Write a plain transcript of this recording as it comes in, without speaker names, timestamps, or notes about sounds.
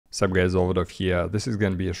Sup guys, Overdov here. This is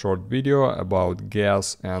gonna be a short video about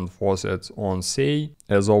gas and faucets on Sei.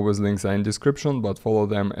 As always, links are in description, but follow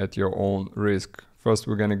them at your own risk. First,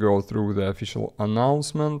 we're gonna go through the official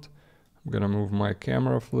announcement. I'm gonna move my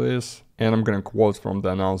camera for this, and I'm gonna quote from the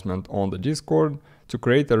announcement on the Discord. To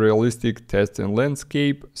create a realistic testing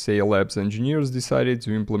landscape, Sei Labs engineers decided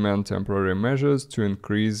to implement temporary measures to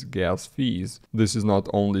increase gas fees. This is not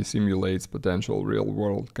only simulates potential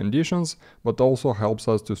real-world conditions, but also helps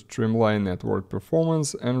us to streamline network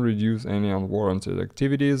performance and reduce any unwarranted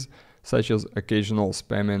activities, such as occasional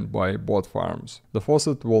spamming by bot farms. The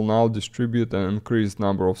faucet will now distribute an increased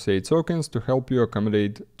number of Sei tokens to help you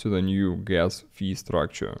accommodate to the new gas fee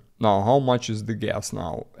structure. Now, how much is the gas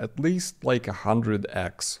now? At least like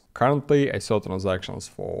 100x. Currently, I saw transactions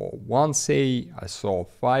for 1 Sei, I saw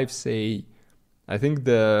 5 Sei. I think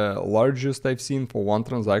the largest I've seen for one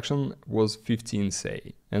transaction was 15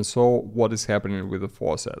 Sei. And so, what is happening with the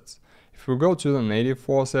faucets? If we go to the native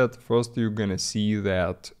faucet, first you're gonna see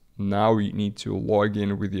that now you need to log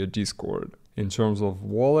in with your Discord. In terms of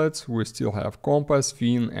wallets, we still have Compass,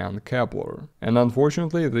 Fin and Kepler. And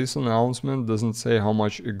unfortunately, this announcement doesn't say how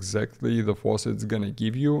much exactly the faucet's gonna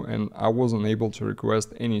give you, and I wasn't able to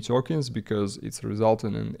request any tokens because it's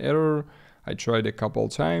resulting in error. I tried a couple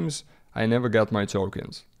times, I never got my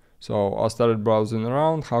tokens. So I started browsing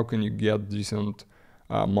around, how can you get decent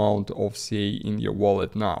amount of Sei in your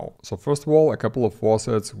wallet now. So first of all, a couple of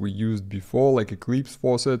faucets we used before, like Eclipse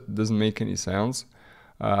faucet, doesn't make any sense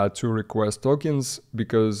to request tokens,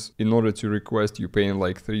 because in order to request you're paying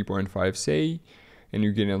like 3.5 Sei and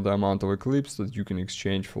you're getting the amount of Eclipse that you can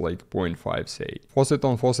exchange for like 0.5 Sei. Faucet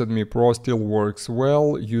on Faucet Me Pro still works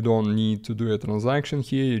well. You don't need to do a transaction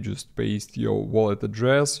here, you just paste your wallet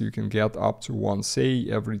address. You can get up to 1 Sei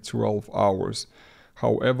every 12 hours.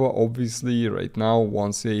 However, obviously, right now,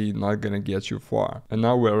 1 Sei not gonna get you far. And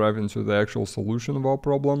now we're arriving to the actual solution of our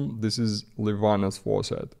problem. This is Livana's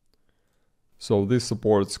faucet. So this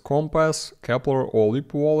supports Compass, Kepler or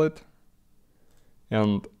Lip Wallet.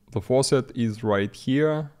 And the faucet is right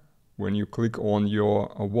here. When you click on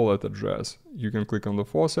your wallet address, you can click on the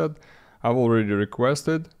faucet. I've already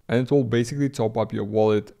requested, and it will basically top up your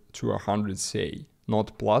wallet to 100 Sei.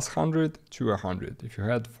 Not plus 100, to 100. If you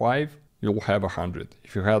had 5, you'll have 100.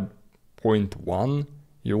 If you had 0.1,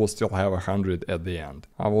 you will still have 100 at the end.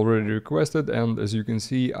 I've already requested, and as you can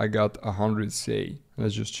see, I got 100 Sei.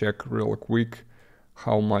 Let's just check real quick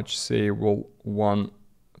how much Sei will one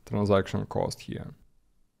transaction cost here.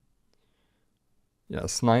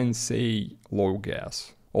 Yes, 9 Sei low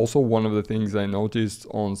gas. Also, one of the things I noticed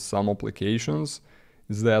on some applications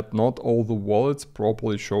is that not all the wallets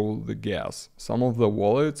properly show the gas. Some of the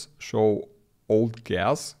wallets show old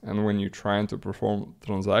gas, and when you're trying to perform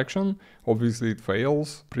transaction, obviously it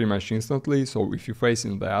fails pretty much instantly. So if you're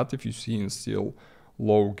facing that, if you're seeing still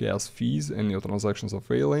low gas fees and your transactions are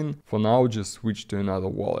failing, for now just switch to another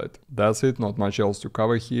wallet. That's it, not much else to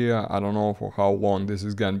cover here. I don't know for how long this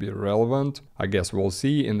is gonna be relevant. I guess we'll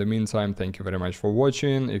see. In the meantime, thank you very much for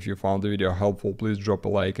watching. If you found the video helpful, please drop a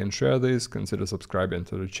like and share this. Consider subscribing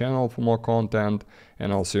to the channel for more content,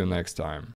 and I'll see you next time.